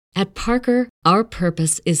At Parker, our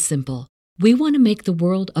purpose is simple. We want to make the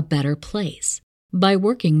world a better place by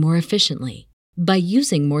working more efficiently, by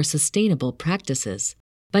using more sustainable practices,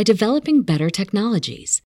 by developing better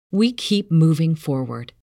technologies. We keep moving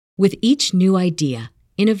forward. With each new idea,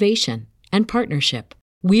 innovation, and partnership,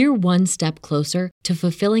 we're one step closer to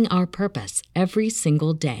fulfilling our purpose every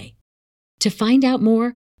single day. To find out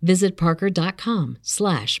more, visit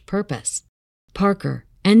parker.com/purpose. Parker,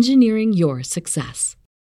 engineering your success.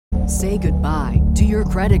 Say goodbye to your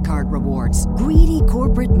credit card rewards. Greedy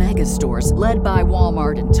corporate mega stores, led by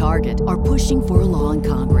Walmart and Target, are pushing for a law in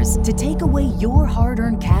Congress to take away your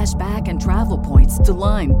hard-earned cash back and travel points to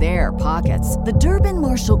line their pockets. The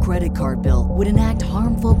Durbin-Marshall credit card bill would enact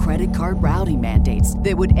harmful credit card routing mandates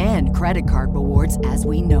that would end credit card rewards as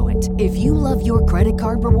we know it. If you love your credit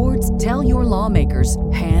card rewards, tell your lawmakers,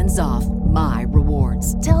 hands off my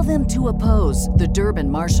rewards. Tell them to oppose the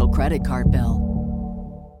Durbin-Marshall credit card bill.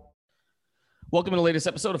 Welcome to the latest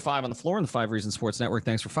episode of Five on the Floor on the Five Reasons Sports Network.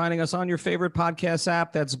 Thanks for finding us on your favorite podcast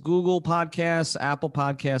app. That's Google Podcasts, Apple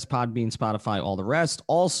Podcasts, Podbean, Spotify, all the rest.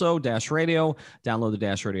 Also, Dash Radio. Download the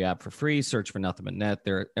Dash Radio app for free. Search for Nothing But Net.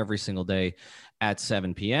 They're every single day at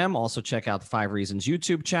 7 p.m. Also, check out the Five Reasons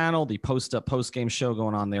YouTube channel, the post-game show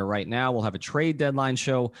going on there right now. We'll have a trade deadline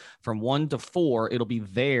show from 1 to 4. It'll be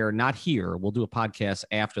there, not here. We'll do a podcast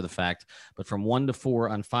after the fact, but from 1 to 4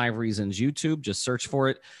 on Five Reasons YouTube. Just search for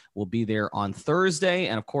it. We'll be there on Thursday.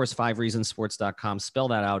 And, of course, fivereasonsports.com. Spell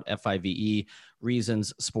that out, F-I-V-E,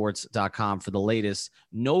 reasonsports.com for the latest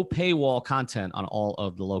no paywall content on all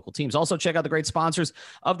of the local teams. Also, check out the great sponsors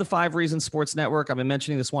of the Five Reasons Sports Network. I've been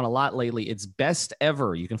mentioning this one a lot lately. It's Best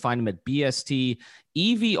Ever. You can find them at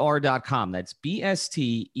bstevr.com. That's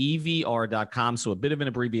bstevr.com. So a bit of an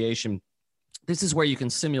abbreviation. This is where you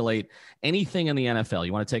can simulate anything in the NFL.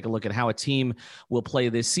 You want to take a look at how a team will play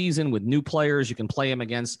this season with new players. You can play them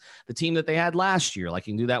against the team that they had last year. Like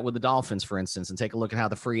you can do that with the Dolphins, for instance, and take a look at how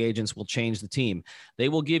the free agents will change the team. They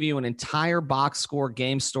will give you an entire box score,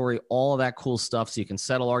 game story, all of that cool stuff so you can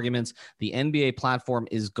settle arguments. The NBA platform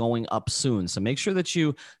is going up soon. So make sure that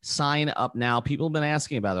you sign up now. People have been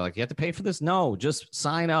asking about it. They're like, you have to pay for this? No, just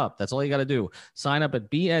sign up. That's all you got to do. Sign up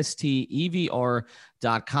at bstevr.com.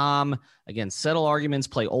 Again, settle arguments,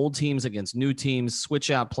 play old teams against new teams,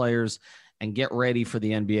 switch out players, and get ready for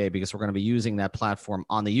the NBA because we're going to be using that platform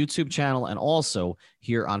on the YouTube channel and also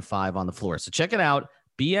here on Five on the Floor. So check it out,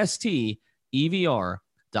 bstevr.com.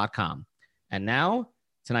 And now,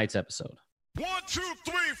 tonight's episode. 1, 2,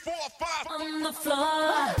 3, 4, 5 on the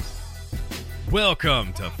floor.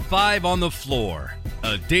 Welcome to Five on the Floor,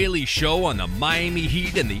 a daily show on the Miami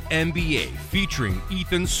Heat and the NBA featuring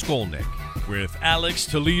Ethan Skolnick with Alex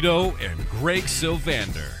Toledo and Greg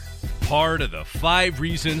Sylvander, part of the Five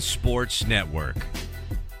Reasons Sports Network.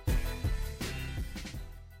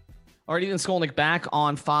 All right, Ethan Skolnick back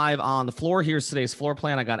on Five on the Floor. Here's today's floor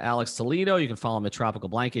plan. I got Alex Toledo. You can follow him at Tropical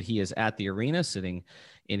Blanket. He is at the arena sitting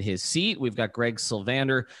in his seat. We've got Greg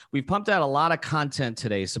Sylvander. We've pumped out a lot of content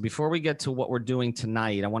today. So before we get to what we're doing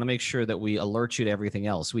tonight, I want to make sure that we alert you to everything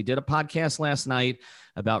else. We did a podcast last night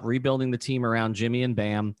about rebuilding the team around Jimmy and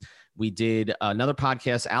Bam. We did another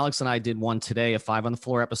podcast. Alex and I did one today, a Five on the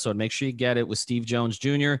Floor episode. Make sure you get it with Steve Jones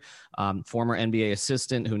Jr., former NBA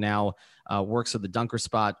assistant who now works at the Dunker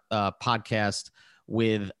Spot podcast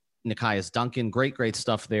with Nekias Duncan. Great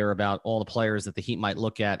stuff there about all the players that the Heat might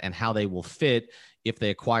look at and how they will fit if they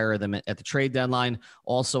acquire them at the trade deadline.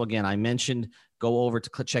 Also, again, I mentioned go over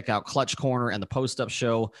to check out Clutch Corner and the Post-Up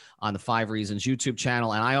Show on the Five Reasons YouTube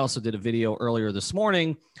channel. And I also did a video earlier this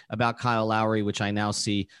morning about Kyle Lowry, which I now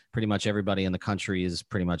see pretty much everybody in the country is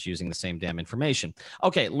pretty much using the same damn information.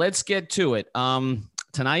 Okay, let's get to it.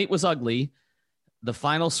 Tonight was ugly. The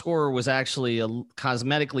final score was actually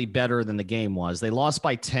cosmetically better than the game was. They lost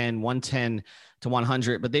by 10, 110 to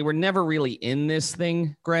 100, but they were never really in this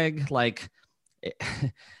thing, Greg.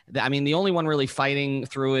 I mean, the only one really fighting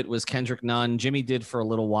through it was Kendrick Nunn. Jimmy did for a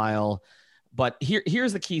little while. But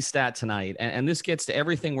here's the key stat tonight, and this gets to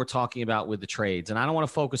everything we're talking about with the trades. And I don't want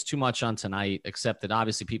to focus too much on tonight, except that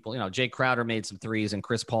obviously people, Jay Crowder made some threes and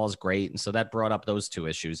Chris Paul's great. And so that brought up those two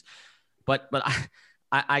issues. But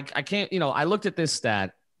I can't, I looked at this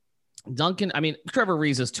stat. Trevor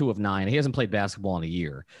Ariza's 2 of 9. He hasn't played basketball in a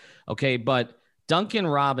year. Okay. But Duncan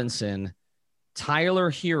Robinson, Tyler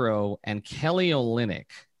Hero, and Kelly Olynyk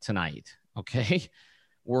tonight, okay,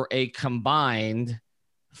 were a combined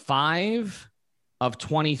 5 of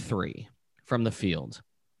 23 from the field.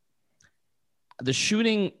 The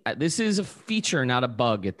shooting, this is a feature, not a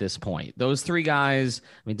bug at this point. Those 3 guys,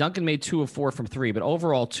 Duncan made 2 of 4 from 3, but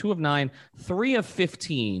overall 2 of 9, 3 of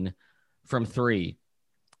 15 from 3.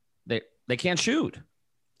 They can't shoot.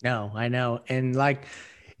 No, I know. And like,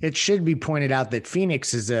 it should be pointed out that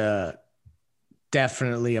Phoenix is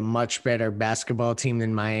definitely a much better basketball team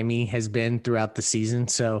than Miami has been throughout the season.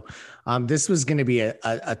 So this was going to be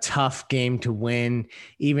a tough game to win,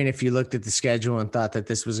 even if you looked at the schedule and thought that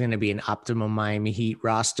this was going to be an optimum Miami Heat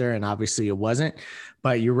roster. And obviously it wasn't,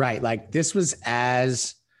 but you're right. Like, this was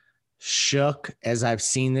as shook as I've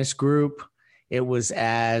seen this group. It was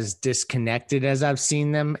as disconnected as I've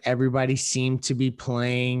seen them. Everybody seemed to be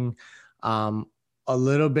playing a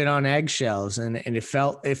little bit on eggshells, and it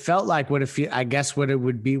felt like what it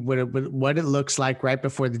would be, what it looks like right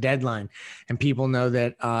before the deadline, and people know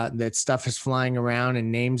that that stuff is flying around and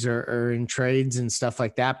names are in trades and stuff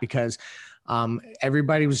like that, because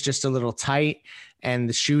everybody was just a little tight, and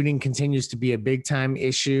the shooting continues to be a big time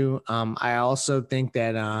issue. I also think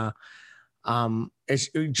that it's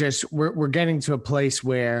just we're getting to a place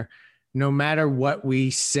where no matter what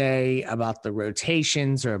we say about the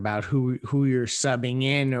rotations or about who you're subbing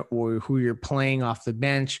in or who you're playing off the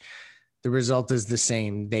bench, the result is the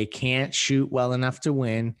same. They can't shoot well enough to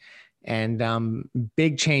win, and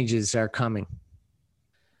big changes are coming.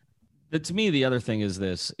 But to me, the other thing is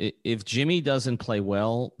this: if Jimmy doesn't play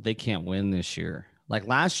well, they can't win this year. Like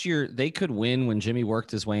last year, they could win when Jimmy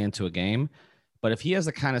worked his way into a game. But if he has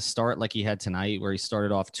the kind of start like he had tonight, where he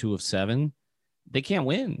started off 2 of 7, they can't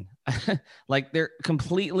win. Like, they're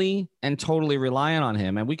completely and totally reliant on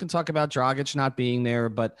him. And we can talk about Dragic not being there,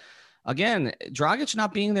 but again, Dragic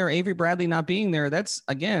not being there, Avery Bradley not being there, that's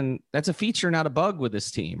a feature, not a bug with this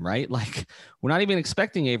team, right? Like, we're not even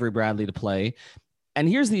expecting Avery Bradley to play. And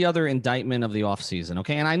here's the other indictment of the offseason,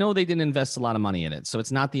 okay? And I know they didn't invest a lot of money in it, so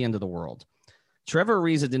it's not the end of the world. Trevor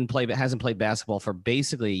Ariza hasn't played basketball for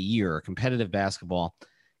basically a year, competitive basketball.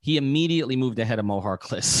 He immediately moved ahead of Mo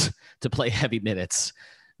Harkless to play heavy minutes.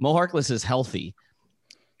 Mo Harkless is healthy.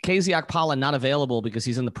 KZ Okpala not available because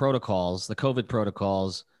he's in the protocols, the COVID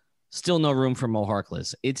protocols. Still no room for Mo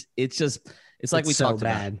Harkless. It's like we talked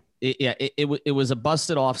about. It was a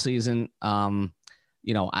busted offseason.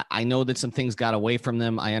 I know that some things got away from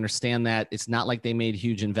them. I understand that. It's not like they made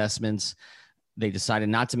huge investments. They decided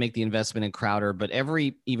not to make the investment in Crowder, but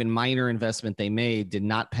every even minor investment they made did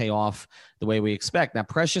not pay off the way we expect. Now,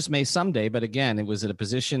 Precious may someday, but again, it was at a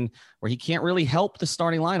position where he can't really help the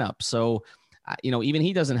starting lineup. So, even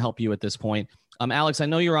he doesn't help you at this point. Alex, I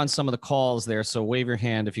know you're on some of the calls there, so wave your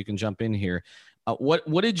hand if you can jump in here.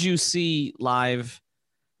 What did you see live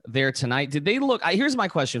there tonight? Did they look? Here's my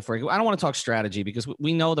question for you. I don't want to talk strategy because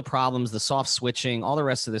we know the problems, the soft switching, all the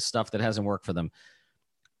rest of this stuff that hasn't worked for them.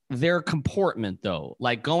 Their comportment, though,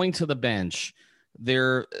 like going to the bench,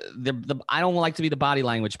 I don't like to be the body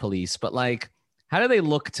language police, but like, how do they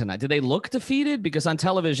look tonight? Did they look defeated? Because on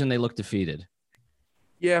television, they look defeated.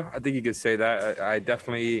 Yeah, I think you could say that. I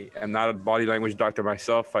definitely am not a body language doctor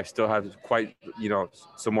myself. I still have quite,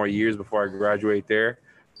 some more years before I graduate there.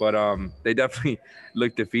 But they definitely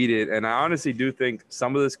look defeated. And I honestly do think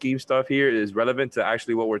some of the scheme stuff here is relevant to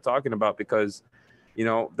actually what we're talking about because,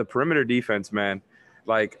 the perimeter defense, man,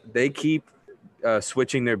 like they keep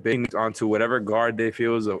switching their bigs onto whatever guard they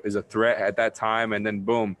feel is a threat at that time. And then,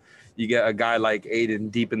 boom, you get a guy like Aiden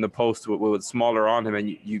deep in the post with smaller on him. And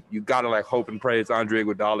you got to like hope and pray it's Andre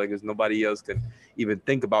Iguodala because nobody else can even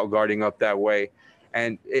think about guarding up that way.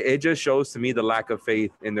 And it just shows to me the lack of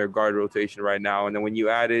faith in their guard rotation right now. And then when you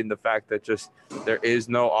add in the fact that just there is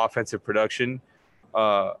no offensive production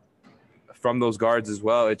from those guards as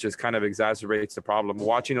well, it just kind of exacerbates the problem.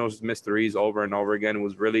 Watching those missed threes over and over again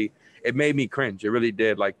it made me cringe. It really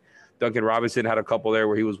did. Like Duncan Robinson had a couple there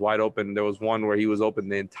where he was wide open. There was one where he was open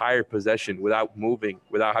the entire possession without moving,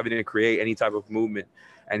 without having to create any type of movement.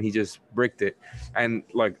 And he just bricked it. And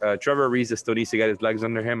like Trevor Ariza still needs to get his legs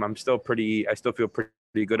under him. I still feel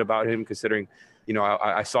pretty good about him considering,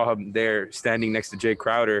 I saw him there standing next to Jay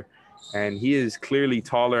Crowder. And he is clearly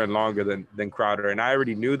taller and longer than Crowder. And I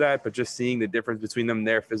already knew that, but just seeing the difference between them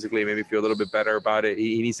there physically made me feel a little bit better about it.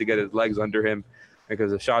 He needs to get his legs under him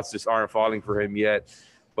because the shots just aren't falling for him yet.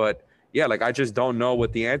 But, yeah, like I just don't know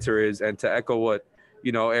what the answer is. And to echo what,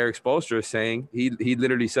 Eric Spoelstra is saying, he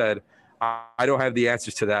literally said, I don't have the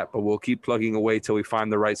answers to that, but we'll keep plugging away till we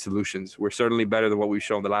find the right solutions. We're certainly better than what we've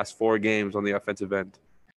shown the last 4 games on the offensive end.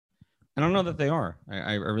 I don't know that they are.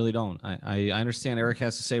 I really don't. I understand Eric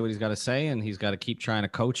has to say what he's got to say, and he's got to keep trying to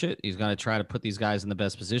coach it. He's got to try to put these guys in the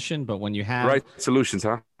best position. But when you have right solutions,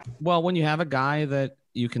 huh? Well, when you have a guy that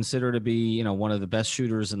you consider to be, one of the best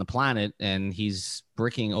shooters in the planet, and he's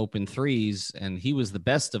bricking open threes, and he was the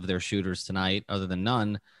best of their shooters tonight, other than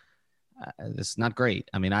none. It's not great.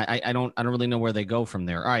 I mean, I don't really know where they go from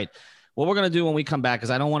there. All right. what we're going to do when we come back,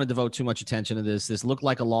 because I don't want to devote too much attention to this. This looked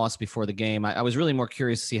like a loss before the game. I was really more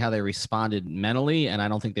curious to see how they responded mentally, and I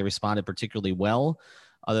don't think they responded particularly well,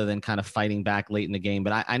 other than kind of fighting back late in the game.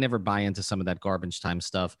 But I never buy into some of that garbage time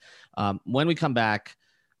stuff. When we come back,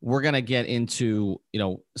 we're going to get into,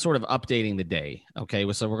 sort of updating the day.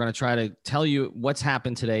 Okay. So we're going to try to tell you what's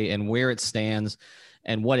happened today and where it stands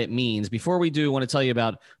and what it means. Before we do, I want to tell you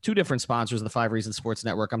about two different sponsors of the 5 Reasons Sports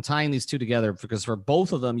Network. I'm tying these two together because for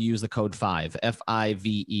both of them, use the code 5,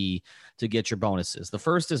 F-I-V-E, to get your bonuses. The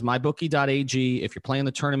first is mybookie.ag. If you're playing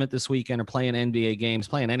the tournament this weekend or playing NBA games,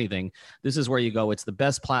 playing anything, this is where you go. It's the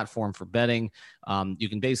best platform for betting. You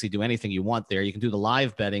can basically do anything you want there. You can do the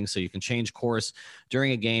live betting, so you can change course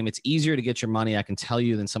during a game. It's easier to get your money, I can tell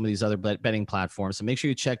you, than some of these other betting platforms. So make sure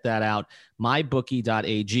you check that out,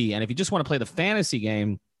 mybookie.ag. And if you just want to play the fantasy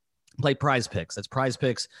game, play Prize Picks. That's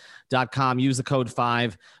prizepicks.com. Use the code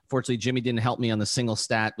 5. Fortunately, Jimmy didn't help me on the single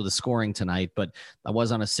stat with the scoring tonight, but I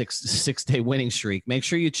was on a six-day winning streak. Make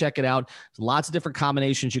sure you check it out. There's lots of different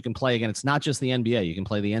combinations you can play. Again, it's not just the NBA. You can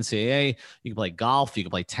play the NCAA. You can play golf. You can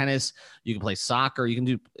play tennis. You can play soccer. You can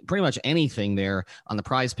do pretty much anything there on the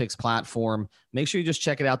Prize Picks platform. Make sure you just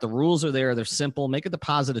check it out. The rules are there. They're simple. Make a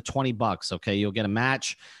deposit of $20, okay? You'll get a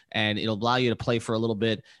match, and it'll allow you to play for a little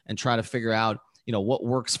bit and try to figure out what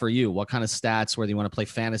works for you, what kind of stats, whether you want to play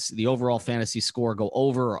fantasy, the overall fantasy score, go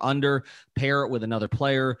over or under, pair it with another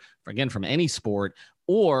player, again, from any sport,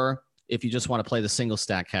 or if you just want to play the single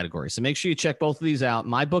stat category. So make sure you check both of these out,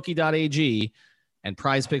 mybookie.ag and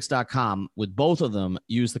prizepicks.com. With both of them,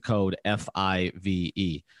 use the code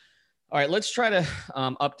FIVE. All right, let's try to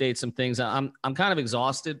update some things. I'm kind of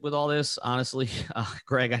exhausted with all this, honestly.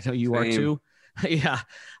 Greg, I know you are too. Yeah.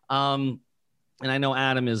 And I know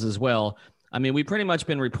Adam is as well. I mean, we've pretty much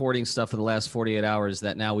been reporting stuff for the last 48 hours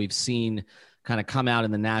that now we've seen kind of come out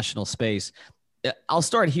in the national space. I'll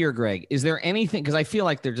start here, Greg. Is there anything, because I feel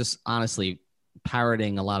like they're just honestly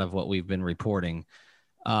parroting a lot of what we've been reporting.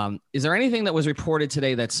 Is there anything that was reported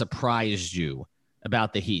today that surprised you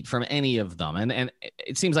about the Heat from any of them? And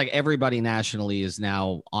it seems like everybody nationally is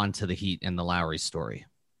now onto the Heat and the Lowry story.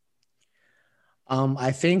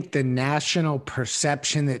 I think the national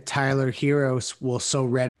perception that Tyler Herro will so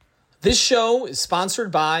read. This show is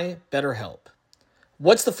sponsored by BetterHelp.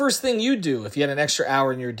 What's the first thing you do if you had an extra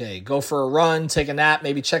hour in your day? Go for a run, take a nap,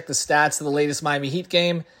 maybe check the stats of the latest Miami Heat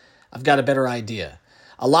game? I've got a better idea.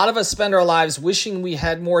 A lot of us spend our lives wishing we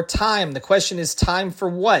had more time. The question is, time for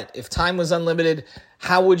what? If time was unlimited,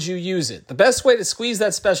 how would you use it? The best way to squeeze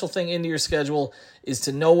that special thing into your schedule is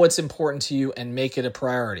to know what's important to you and make it a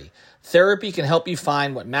priority. Therapy can help you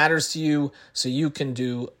find what matters to you so you can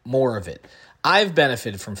do more of it. I've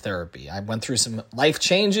benefited from therapy. I went through some life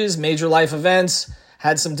changes, major life events,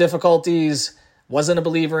 had some difficulties, wasn't a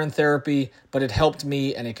believer in therapy, but it helped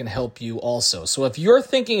me and it can help you also. So if you're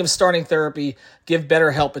thinking of starting therapy, give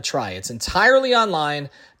BetterHelp a try. It's entirely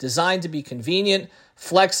online, designed to be convenient,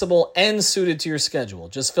 flexible, and suited to your schedule.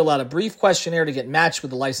 Just fill out a brief questionnaire to get matched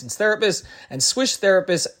with a licensed therapist and switch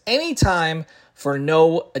therapists anytime for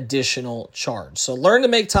no additional charge. So learn to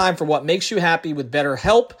make time for what makes you happy with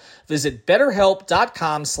BetterHelp. Visit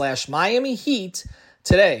BetterHelp.com/Miami Heat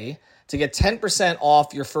today to get 10%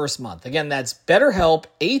 off your first month. Again, that's BetterHelp,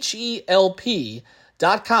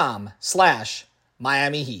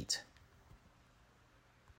 HELP.com/Miami Heat.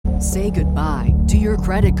 Say goodbye to your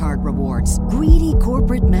credit card rewards. Greedy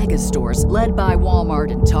corporate mega stores, led by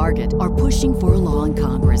Walmart and Target, are pushing for a law in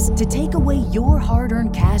Congress to take away your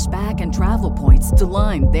hard-earned cash back and travel points to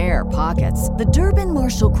line their pockets. The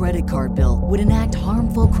Durbin-Marshall credit card bill would enact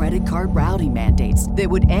harmful credit card routing mandates that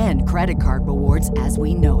would end credit card rewards as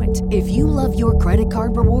we know it. If you love your credit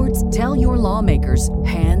card rewards, tell your lawmakers,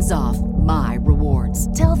 hands off my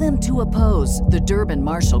rewards. Tell them to oppose the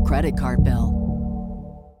Durbin-Marshall credit card bill.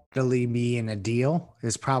 Be in a deal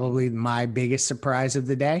is probably my biggest surprise of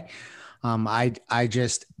the day. I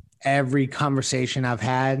just, every conversation I've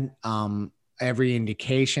had, every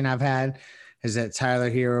indication I've had is that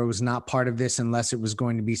Tyler Herro was not part of this unless it was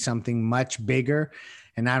going to be something much bigger.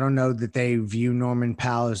 And I don't know that they view Norman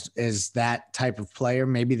Powell as that type of player.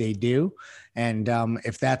 Maybe they do. And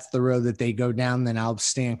if that's the road that they go down, then I'll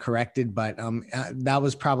stand corrected. But that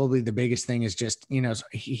was probably the biggest thing, is just,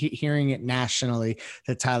 hearing it nationally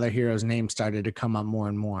that Tyler Herro's name started to come up more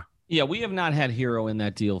and more. Yeah, we have not had Herro in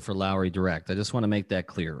that deal for Lowry direct. I just want to make that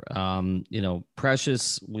clear.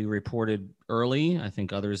 Precious, we reported early. I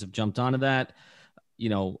think others have jumped onto that.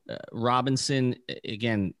 Robinson,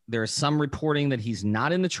 again, there's some reporting that he's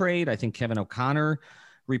not in the trade. I think Kevin O'Connor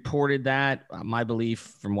reported that. My belief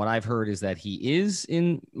from what I've heard is that he is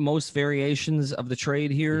in most variations of the trade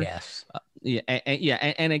here. Yes.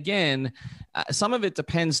 And again, some of it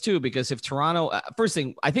depends too, because if Toronto, first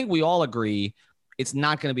thing, I think we all agree it's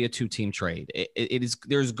not going to be a 2-team trade. It is.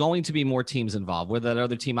 There's going to be more teams involved. With that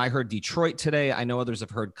other team, I heard Detroit today. I know others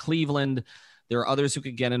have heard Cleveland. There are others who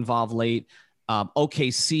could get involved late.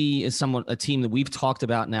 OKC is a team that we've talked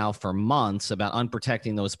about now for months about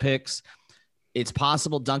unprotecting those picks. It's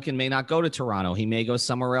possible Duncan may not go to Toronto. He may go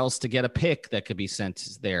somewhere else to get a pick that could be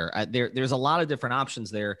sent there. There's a lot of different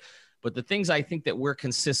options there. But the things I think that we're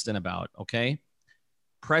consistent about, okay?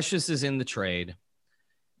 Precious is in the trade.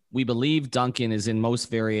 We believe Duncan is in most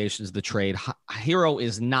variations of the trade. Hero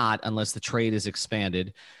is not unless the trade is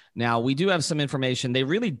expanded. Now, we do have some information. They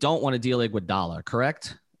really don't want to deal Iguodala,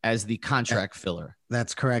 correct? As the contract filler.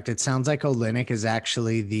 That's correct. It sounds like Olynyk is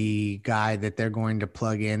actually the guy that they're going to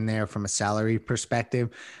plug in there from a salary perspective.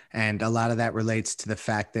 And a lot of that relates to the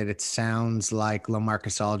fact that it sounds like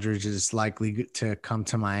LaMarcus Aldridge is likely to come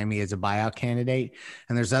to Miami as a buyout candidate.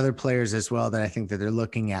 And there's other players as well that I think that they're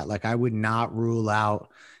looking at. Like, I would not rule out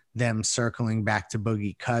them circling back to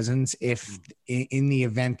Boogie Cousins if in the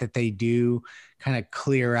event that they do kind of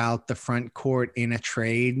clear out the front court in a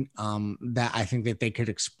trade, that I think that they could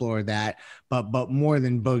explore that, but more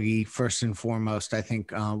than Boogie, first and foremost, I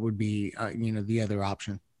think would be, the other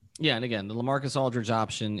option. Yeah. And again, the LaMarcus Aldridge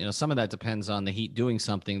option, some of that depends on the Heat doing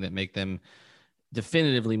something that make them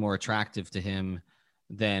definitively more attractive to him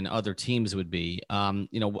than other teams would be.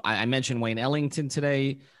 I mentioned Wayne Ellington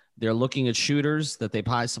today. They're looking at shooters that they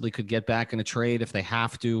possibly could get back in a trade if they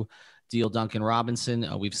have to deal Duncan Robinson.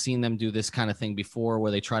 We've seen them do this kind of thing before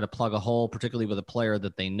where they try to plug a hole, particularly with a player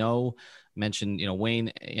that they know. Mentioned, Wayne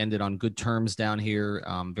ended on good terms down here,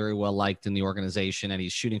 very well liked in the organization, and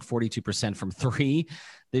he's shooting 42% from three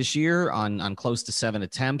this year on close to 7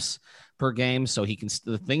 attempts per game. So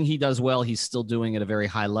the thing he does well, he's still doing at a very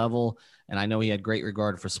high level. And I know he had great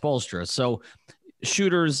regard for Spoelstra. So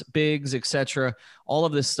shooters, bigs, etc. All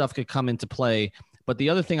of this stuff could come into play. But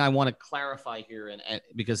the other thing I want to clarify here, and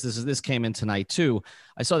because this came in tonight too,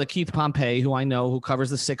 I saw that Keith Pompey, who I know, who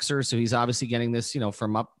covers the Sixers, so he's obviously getting this,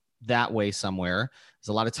 from up that way somewhere. There's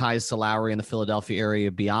a lot of ties to Lowry in the Philadelphia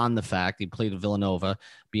area beyond the fact he played at Villanova,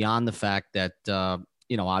 beyond the fact that,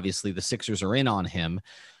 obviously the Sixers are in on him.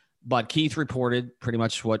 But Keith reported pretty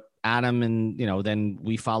much what Adam and, then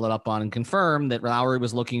we followed up on and confirmed that Lowry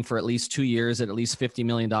was looking for at least 2 years at least $50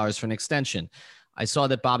 million for an extension. I saw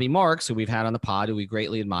that Bobby Marks, who we've had on the pod, who we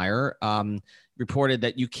greatly admire, reported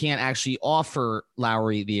that you can't actually offer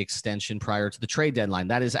Lowry the extension prior to the trade deadline.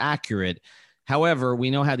 That is accurate. However,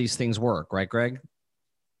 we know how these things work, right, Greg?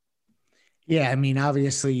 Yeah, I mean,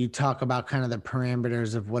 obviously you talk about kind of the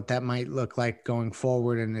parameters of what that might look like going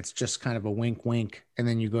forward, and it's just kind of a wink, wink, and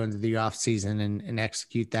then you go into the off season and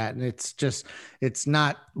execute that. And it's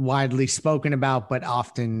not widely spoken about, but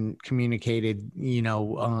often communicated, this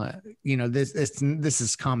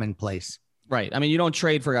is commonplace. Right. I mean, you don't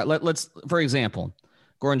trade for, let's, for example,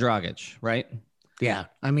 Goran Dragic, right? Yeah.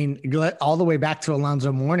 I mean, all the way back to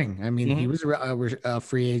Alonzo Mourning. I mean, he was a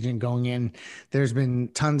free agent going in. There's been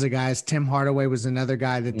tons of guys. Tim Hardaway was another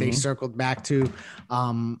guy that they circled back to.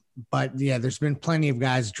 But yeah, there's been plenty of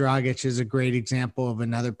guys. Dragic is a great example of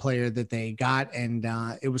another player that they got. And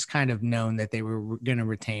it was kind of known that they were going to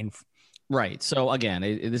retain. Right. So again,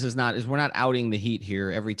 we're not outing the Heat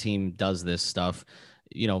here. Every team does this stuff.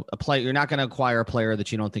 A player, you're not going to acquire a player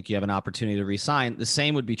that you don't think you have an opportunity to re-sign. The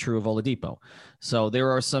same would be true of Oladipo. So there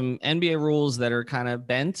are some NBA rules that are kind of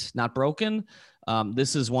bent, not broken.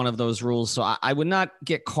 This is one of those rules. So I would not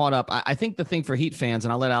get caught up. I think the thing for Heat fans,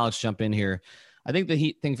 and I'll let Alex jump in here. I think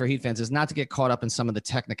the thing for Heat fans is not to get caught up in some of the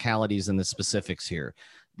technicalities and the specifics here.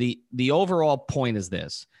 The overall point is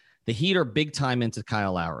this: the Heat are big time into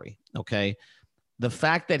Kyle Lowry. Okay. The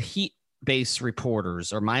fact that Heat-based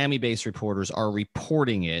reporters or Miami-based reporters are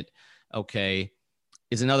reporting it, okay,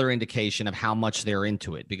 is another indication of how much they're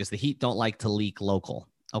into it, because the Heat don't like to leak local,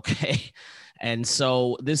 okay? And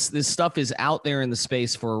so this stuff is out there in the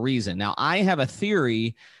space for a reason. Now, I have a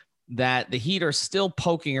theory that the Heat are still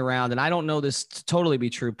poking around, and I don't know this to totally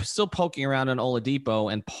be true, still poking around on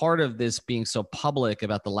Oladipo, and part of this being so public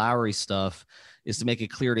about the Lowry stuff is to make it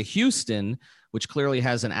clear to Houston, which clearly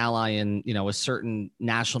has an ally in, a certain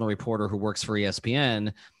national reporter who works for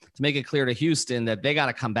ESPN, to make it clear to Houston that they got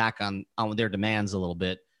to come back on their demands a little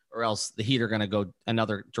bit, or else the Heat are going to go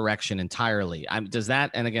another direction entirely. Does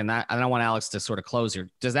that, and again, I don't want Alex to sort of close here.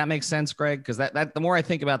 Does that make sense, Greg? Because that the more I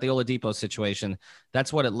think about the Oladipo situation,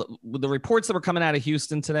 that's what the reports that were coming out of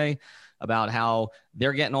Houston today about how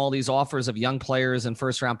they're getting all these offers of young players and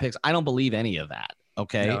first round picks. I don't believe any of that.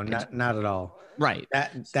 Okay. No, not at all. Right.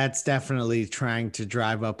 That's definitely trying to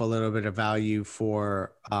drive up a little bit of value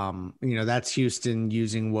for, that's Houston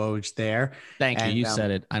using Woj there. Thank you. You said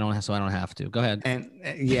it. I don't have to. Go ahead. And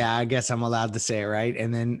yeah, I guess I'm allowed to say it, right?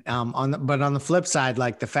 And then on the flip side,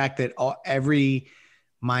 like the fact that every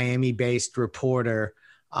Miami-based reporter,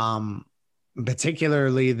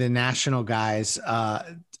 particularly the national guys,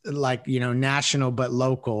 national but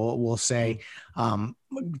local, will say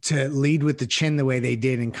to lead with the chin the way they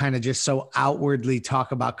did and kind of just so outwardly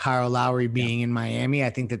talk about Kyle Lowry being in Miami. I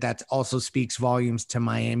think that also speaks volumes to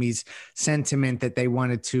Miami's sentiment that they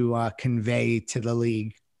wanted to convey to the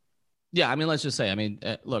league. Yeah, I mean, let's just say,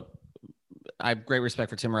 look, I have great respect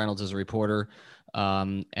for Tim Reynolds as a reporter,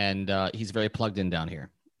 and he's very plugged in down here.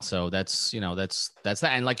 So that's that.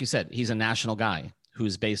 And like you said, he's a national guy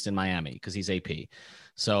who's based in Miami because he's AP.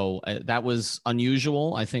 So that was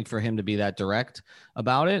unusual, I think, for him to be that direct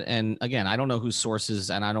about it. And again, I don't know whose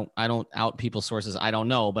sources, and I don't out people's sources. I don't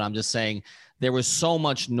know, but I'm just saying there was so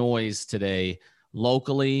much noise today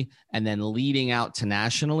locally and then leading out to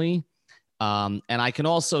nationally. And I can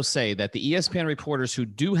also say that the ESPN reporters who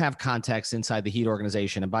do have contacts inside the Heat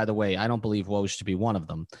organization, and by the way, I don't believe Woj to be one of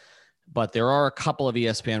them, but there are a couple of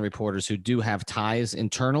ESPN reporters who do have ties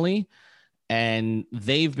internally, and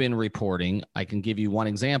they've been reporting. I can give you one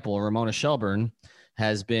example. Ramona Shelburne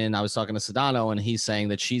has been, I was talking to Sedano, and he's saying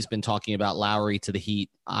that she's been talking about Lowry to the Heat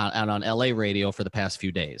on LA radio for the past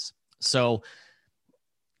few days. So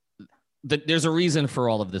there's a reason for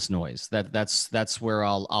all of this noise. That's where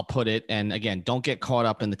I'll put it. And again, don't get caught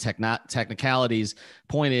up in the technicalities.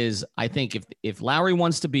 Point is, I think if Lowry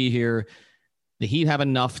wants to be here, the Heat have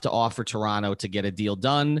enough to offer Toronto to get a deal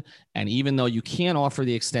done. And even though you can't offer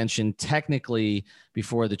the extension technically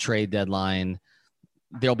before the trade deadline,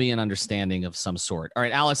 there'll be an understanding of some sort. All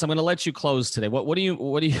right, Alex, I'm going to let you close today. What do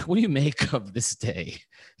you make of this day,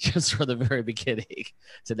 just for the very beginning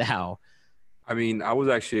to now? I mean, I was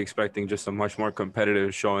actually expecting just a much more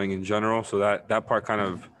competitive showing in general. So that part kind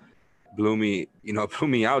of blew me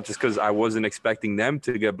out just because I wasn't expecting them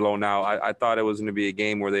to get blown out. I thought it was going to be a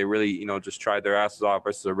game where they really, just tried their asses off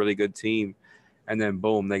versus a really good team. And then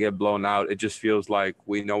boom, they get blown out. It just feels like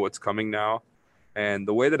we know what's coming now. And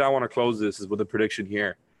the way that I want to close this is with a prediction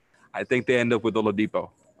here. I think they end up with Oladipo.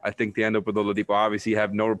 Obviously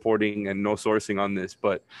have no reporting and no sourcing on this,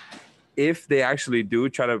 but if they actually do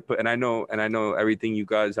try to put, and I know everything you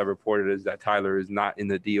guys have reported is that Tyler is not in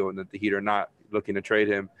the deal and that the Heat are not looking to trade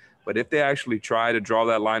him. But if they actually try to draw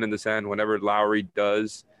that line in the sand whenever Lowry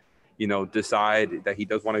does, decide that he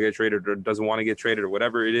does want to get traded or doesn't want to get traded or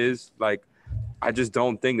whatever it is, like, I just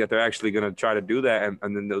don't think that they're actually going to try to do that.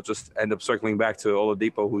 And then they'll just end up circling back to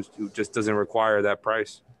Oladipo, who just doesn't require that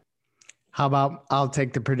price. How about I'll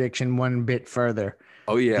take the prediction one bit further.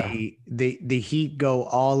 Oh, yeah. The Heat go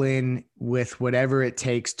all in with whatever it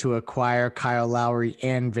takes to acquire Kyle Lowry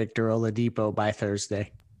and Victor Oladipo by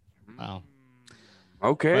Thursday. Wow.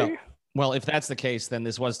 Okay. Well, if that's the case, then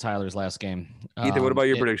this was Tyler's last game. Ethan, what about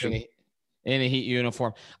your prediction? In a Heat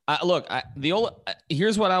uniform.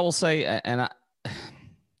 Here's what I will say, and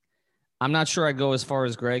I'm not sure I go as far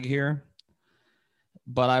as Greg here,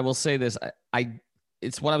 but I will say this.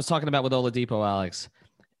 It's what I was talking about with Oladipo, Alex.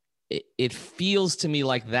 It feels to me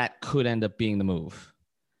like that could end up being the move.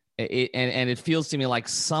 And it feels to me like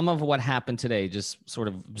some of what happened today, just sort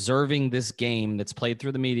of observing this game that's played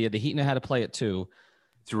through the media, the Heat know how to play it too.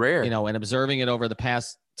 It's rare. And observing it over the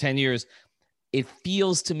past 10 years, it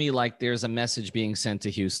feels to me like there's a message being sent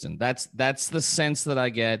to Houston. That's the sense that I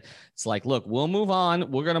get. It's like, look, we'll move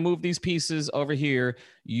on. We're going to move these pieces over here.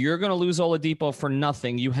 You're going to lose Oladipo for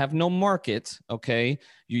nothing. You have no market, okay?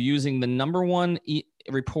 You're using the number one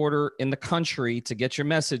reporter in the country to get your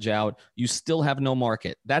message out. You still have no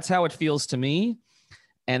market. That's how it feels to me.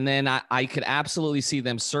 And then I could absolutely see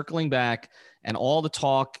them circling back, and all the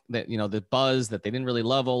talk that, the buzz that they didn't really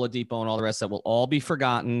love Oladipo and all the rest, that will all be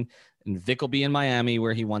forgotten. And Vic will be in Miami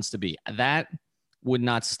where he wants to be. That would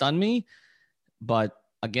not stun me. But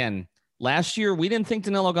again, last year, we didn't think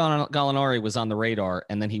Danilo Gallinari was on the radar,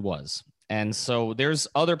 and then he was. And so there's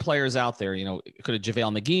other players out there. Could a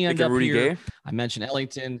JaVale McGee end up here? Gay? I mentioned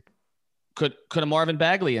Ellington. Could a Marvin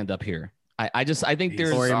Bagley end up here? I think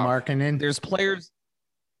there's players.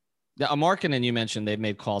 Markkanen, you mentioned, they've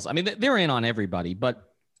made calls. I mean, they're in on everybody, but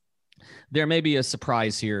there may be a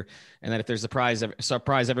surprise here. And that if there's a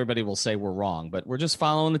surprise, everybody will say we're wrong. But we're just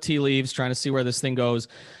following the tea leaves, trying to see where this thing goes.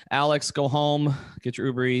 Alex, go home, get your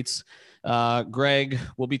Uber Eats. Greg,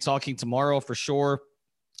 we'll be talking tomorrow for sure.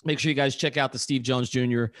 Make sure you guys check out the Steve Jones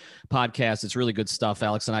Jr. podcast. It's really good stuff.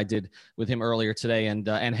 Alex and I did with him earlier today. And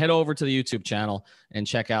head over to the YouTube channel and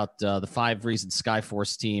check out the 5 Reasons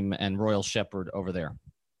Skyforce team and Royal Shepherd over there.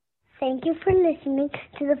 Thank you for listening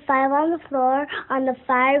to the 5 on the Floor on the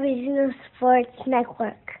 5 Reasons Sports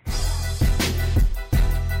Network.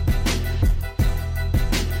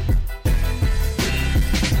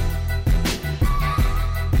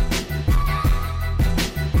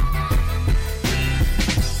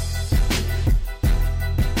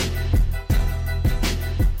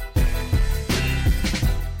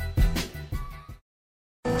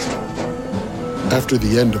 After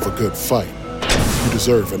the end of a good fight, you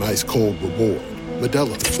deserve an ice-cold reward.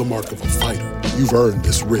 Modelo, the mark of a fighter. You've earned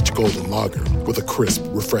this rich golden lager with a crisp,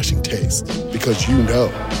 refreshing taste. Because you know,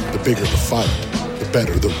 the bigger the fight, the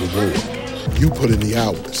better the reward. You put in the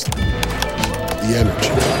hours, the energy,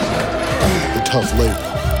 the tough labor.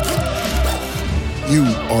 You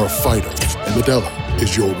are a fighter, and Modelo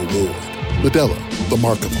is your reward. Modelo, the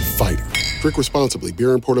mark of a fighter. Drink responsibly.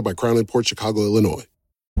 Beer imported by Crown Imports, Chicago, Illinois.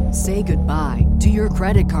 Say goodbye to your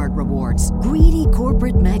credit card rewards. Greedy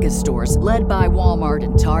corporate mega stores, led by Walmart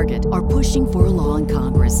and Target, are pushing for a law in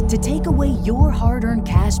Congress to take away your hard-earned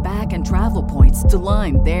cash back and travel points to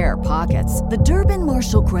line their pockets. The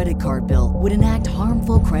Durbin-Marshall credit card bill would enact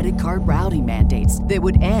harmful credit card routing mandates that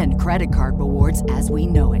would end credit card rewards as we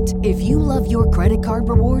know it. If you love your credit card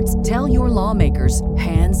rewards, tell your lawmakers,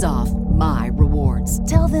 hands off my rewards.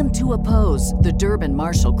 Tell them to oppose the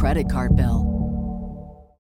Durbin-Marshall credit card bill.